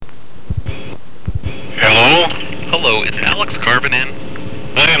Hello, is Alex Carbon in?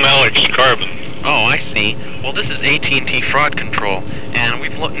 I am Alex Carbon. Oh, I see. Well, this is AT&T Fraud Control, and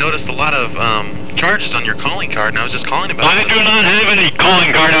we've noticed a lot of charges on your calling card, and I was just calling about I do not have any calling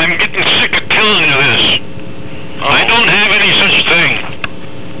card. I'm getting sick of telling you this. Oh. I don't have any such thing.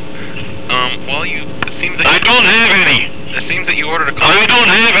 Well, it seems that I don't have any. It seems that you ordered a call. I don't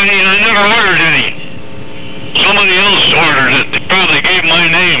have any, and I never ordered any. Somebody else ordered it. They probably gave my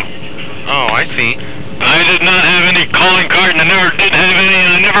name. Oh, I see. I did not have any calling card, and I never did have any, and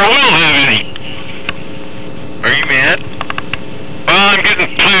I never will have any.